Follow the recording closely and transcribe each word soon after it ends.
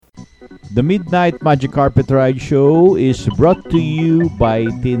The Midnight Magic Carpet Ride Show is brought to you by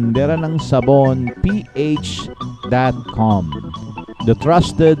Tindera ng Sabon PH.com, the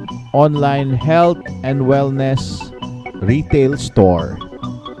trusted online health and wellness retail store.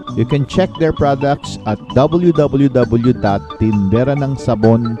 You can check their products at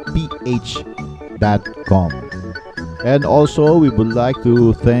www.tinderanangsabonph.com. And also, we would like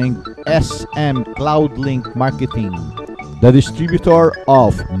to thank SM Cloudlink Marketing, the distributor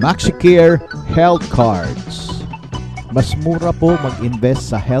of MaxiCare Health Cards. Mas mura po mag-invest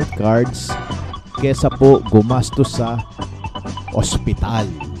sa health cards kesa po gumastos sa ospital.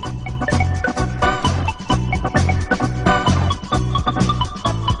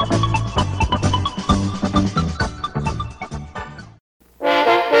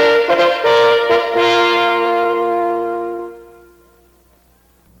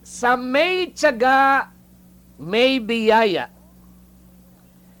 Sa may tiyaga, may biyaya.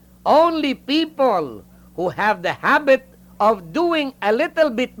 Only people who have the habit of doing a little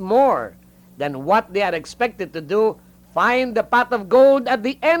bit more than what they are expected to do find the pot of gold at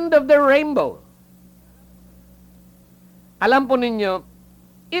the end of the rainbow. Alam po ninyo,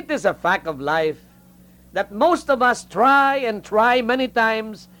 it is a fact of life that most of us try and try many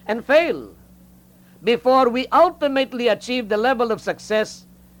times and fail before we ultimately achieve the level of success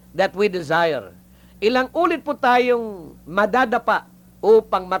that we desire. Ilang ulit po tayong madadapa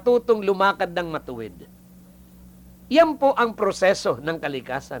upang matutong lumakad ng matuwid. Yan po ang proseso ng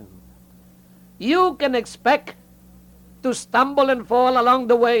kalikasan. You can expect to stumble and fall along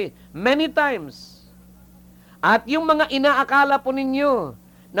the way many times. At yung mga inaakala po ninyo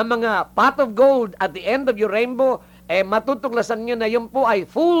na mga pot of gold at the end of your rainbow, matutuklasan nyo na yun po ay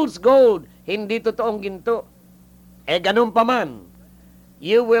fool's gold, hindi totoong ginto. Ganun pa man,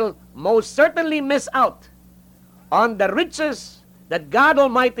 you will most certainly miss out on the riches that God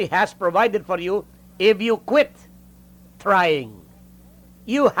Almighty has provided for you if you quit trying.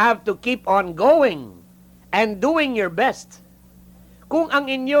 You have to keep on going and doing your best. Kung ang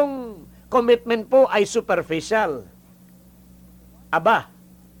inyong commitment po ay superficial, aba,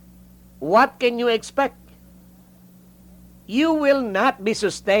 what can you expect? You will not be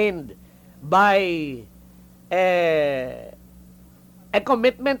sustained by a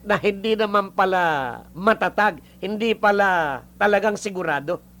commitment na hindi naman pala matatag, hindi pala talagang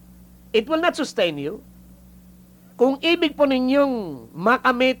sigurado. It will not sustain you. Kung ibig po ninyong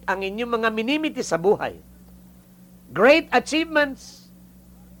makamit ang inyong mga minimiti sa buhay, great achievements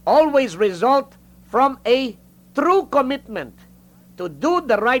always result from a true commitment to do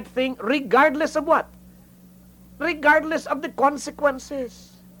the right thing regardless of what? Regardless of the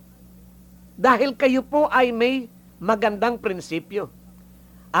consequences. Dahil kayo po ay may magandang prinsipyo.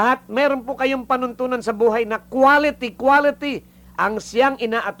 At meron po kayong panuntunan sa buhay na quality ang siyang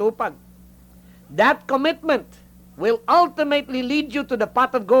inaatupag. That commitment will ultimately lead you to the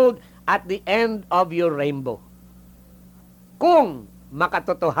pot of gold at the end of your rainbow. Kung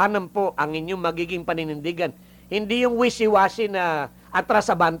makatotohanan po ang inyong magiging paninindigan, hindi yung wishy-washy na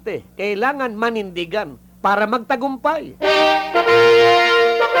atrasabante. Kailangan manindigan para magtagumpay.